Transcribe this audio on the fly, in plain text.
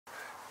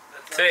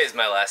Today is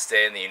my last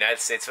day in the United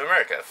States of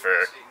America for,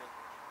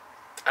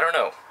 I don't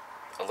know,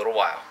 a little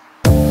while.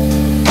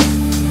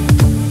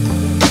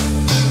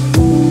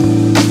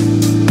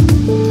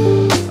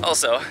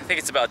 Also, I think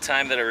it's about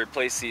time that I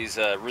replace these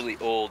really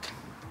old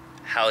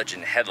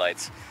halogen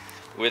headlights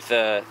with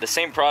the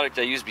same product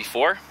I used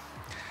before.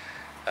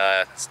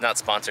 It's not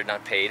sponsored,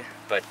 not paid,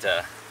 but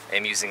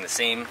I'm using the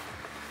same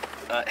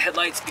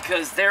headlights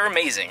because they're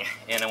amazing,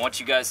 and I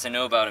want you guys to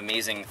know about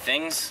amazing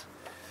things.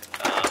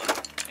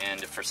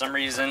 And if for some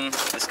reason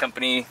this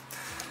company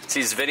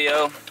sees the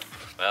video,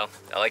 well,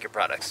 I like your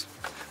products.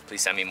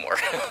 Please send me more.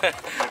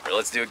 Or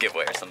let's do a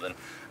giveaway or something.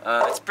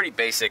 It's pretty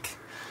basic.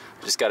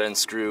 Just gotta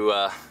unscrew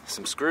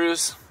some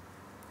screws,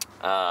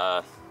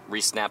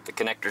 re-snap the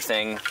connector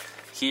thing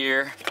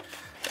here,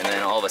 and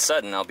then all of a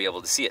sudden I'll be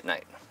able to see at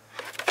night.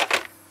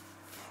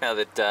 Now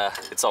that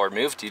it's all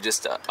removed, you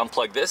just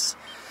unplug this,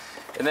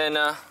 and then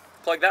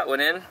plug that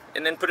one in,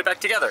 and then put it back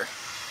together.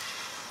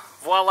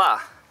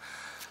 Voila!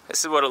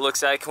 This is what it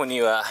looks like when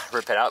you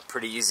rip it out.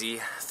 Pretty easy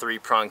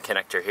 3-prong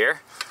connector here.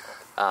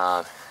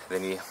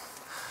 Then you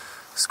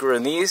screw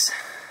in these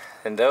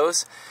and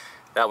those.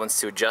 That one's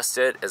to adjust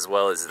it, as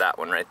well as that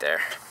one right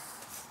there.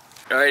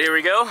 Alright, here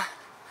we go.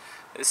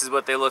 This is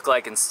what they look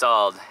like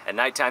installed. At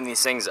nighttime,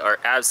 these things are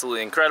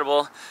absolutely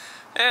incredible,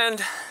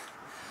 and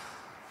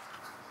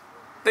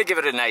they give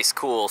it a nice,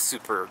 cool,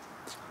 super,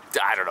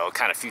 I don't know,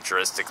 kind of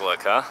futuristic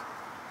look, huh?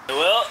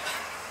 Well,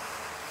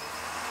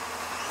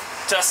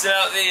 testing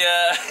out the,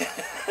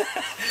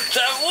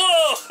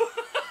 whoa!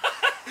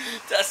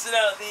 Testing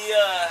out the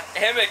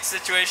hammock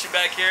situation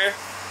back here.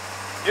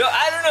 You know,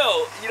 I don't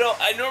know. You know,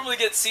 I normally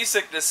get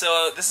seasickness,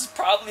 so this is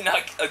probably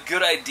not a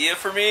good idea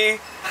for me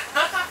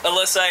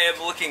unless I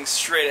am looking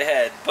straight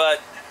ahead,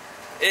 but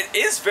it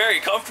is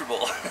very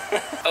comfortable.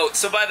 Oh,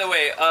 so by the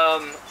way,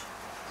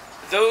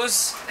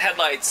 those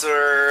headlights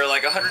are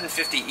like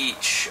 150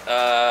 each.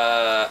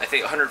 I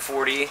think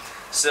 140.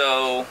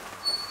 So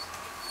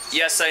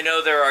yes, I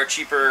know there are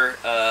cheaper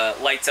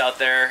lights out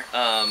there.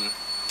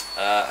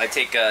 I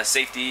take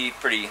safety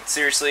pretty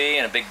seriously.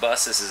 In a big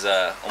bus, this is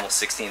almost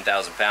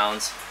 16,000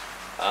 pounds.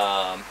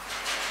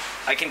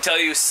 I can tell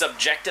you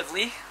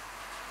subjectively,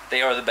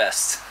 they are the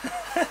best.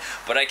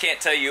 But I can't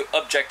tell you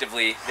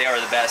objectively they are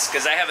the best,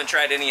 because I haven't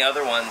tried any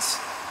other ones.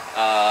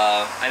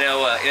 I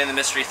know in the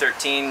Mystery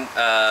 13,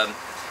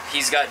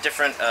 he's got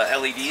different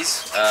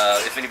LEDs.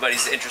 If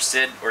anybody's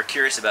interested or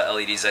curious about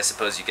LEDs, I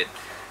suppose you could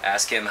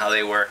ask him how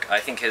they work. I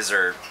think his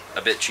are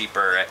a bit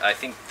cheaper. I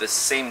think the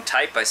same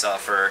type I saw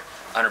for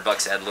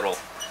 $100 had little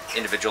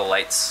individual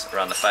lights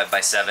around the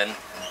 5x7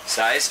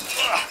 size.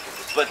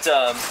 But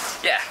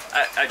yeah,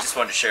 I just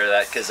wanted to share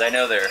that because I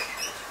know they're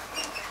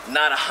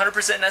not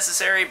 100%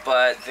 necessary,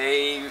 but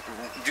they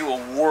do a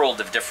world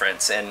of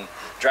difference, and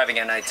driving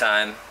at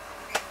nighttime,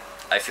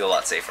 I feel a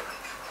lot safer.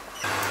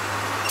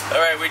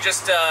 Alright, we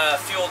just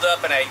fueled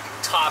up and I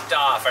topped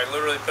off. I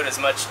literally put as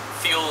much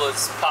fuel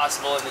as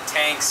possible in the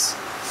tanks.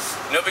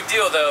 No big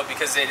deal though,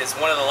 because it is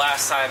one of the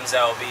last times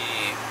I'll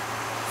be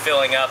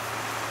filling up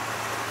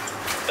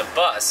the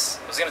bus.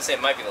 I was gonna say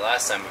it might be the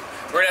last time.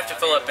 We're gonna have to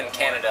fill up in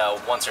Canada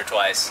once or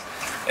twice,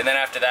 and then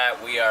after that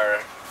we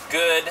are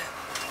good,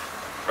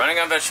 running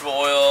on vegetable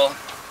oil,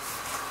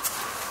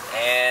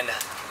 and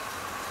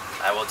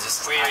I will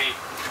just... We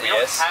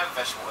don't have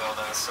vegetable oil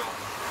though, so...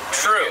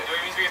 True.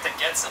 It means we have to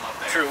get some up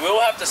there. True, we'll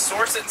have to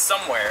source it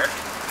somewhere,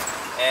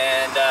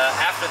 and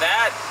after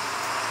that,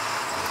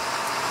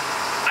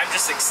 I'm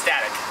just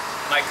ecstatic.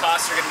 My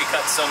costs are gonna be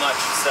cut so much,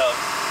 so...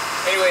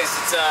 Anyways,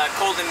 it's a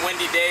cold and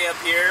windy day up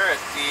here at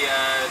the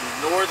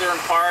northern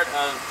part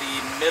of the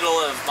middle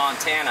of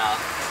Montana,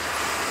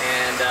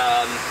 and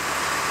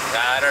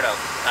I don't know.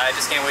 I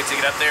just can't wait to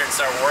get up there and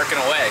start working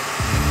away.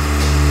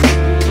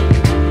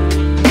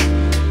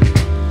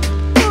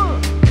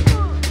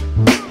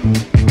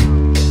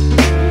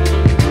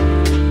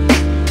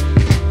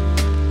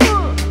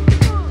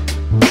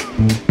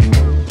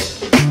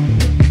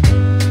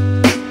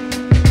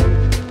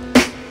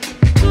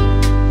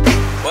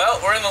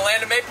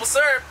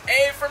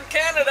 From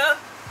Canada.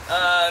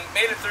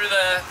 Made it through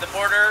the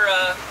border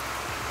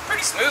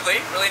pretty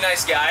smoothly. Really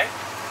nice guy.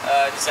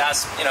 Just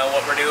asked, you know,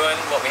 what we're doing,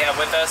 what we have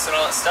with us, and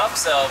all that stuff.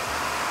 So,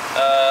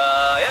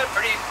 yeah,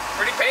 pretty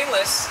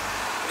painless.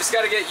 We just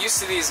got to get used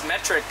to these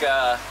metric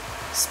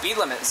speed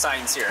limit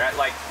signs here.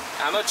 Like,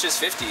 how much is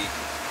 50?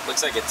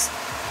 Looks like it's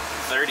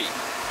 30.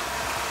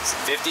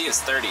 50 is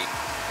 30.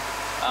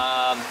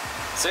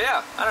 So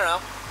yeah, I don't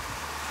know.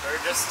 We're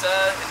just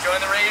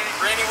enjoying the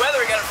rainy weather.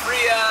 We got a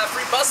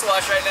free bus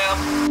wash right now.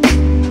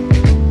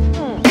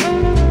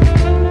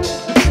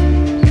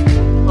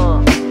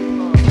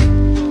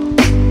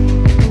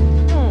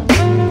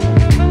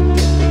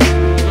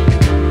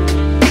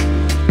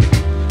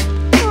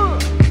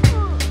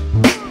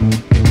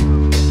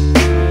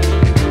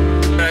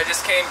 I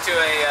just came to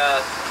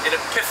an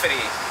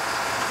epiphany.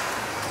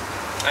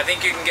 I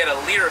think you can get a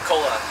liter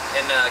cola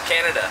in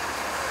Canada.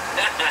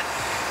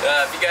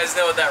 If you guys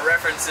know what that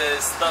reference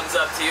is, thumbs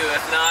up to you.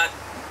 If not,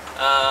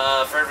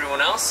 For everyone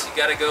else, you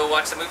gotta go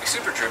watch the movie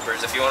Super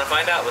Troopers if you want to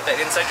find out what that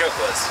inside joke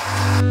was.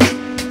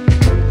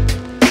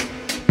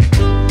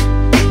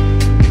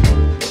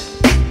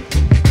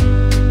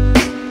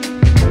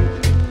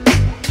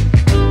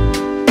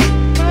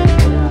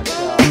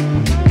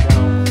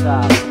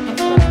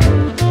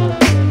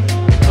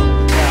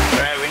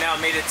 Alright, we now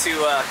made it to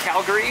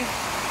Calgary.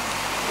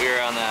 We're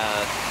on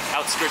the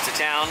outskirts of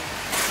town.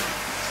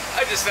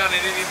 I just found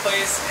an Indian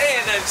place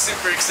and I'm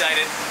super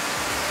excited.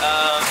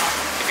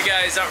 If you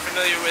guys aren't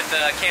familiar with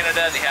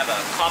Canada, they have a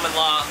common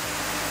law,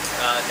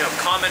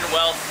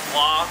 Commonwealth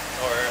law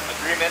or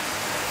agreement.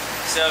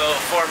 So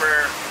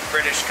former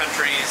British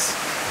countries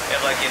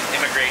have like an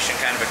immigration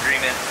kind of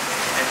agreement,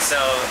 and so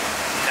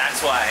that's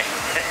why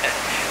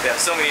they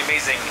have so many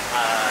amazing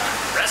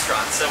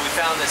restaurants. So we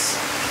found this,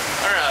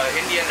 I don't know,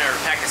 Indian or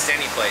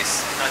Pakistani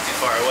place not too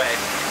far away.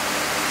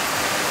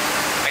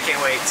 I can't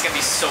wait. It's gonna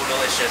be so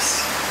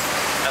delicious.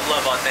 I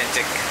love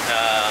authentic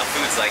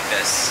foods like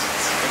this.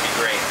 It's gonna be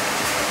great.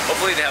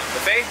 Hopefully they have a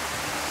buffet,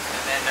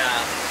 and then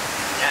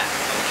yeah,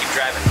 we'll keep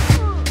driving.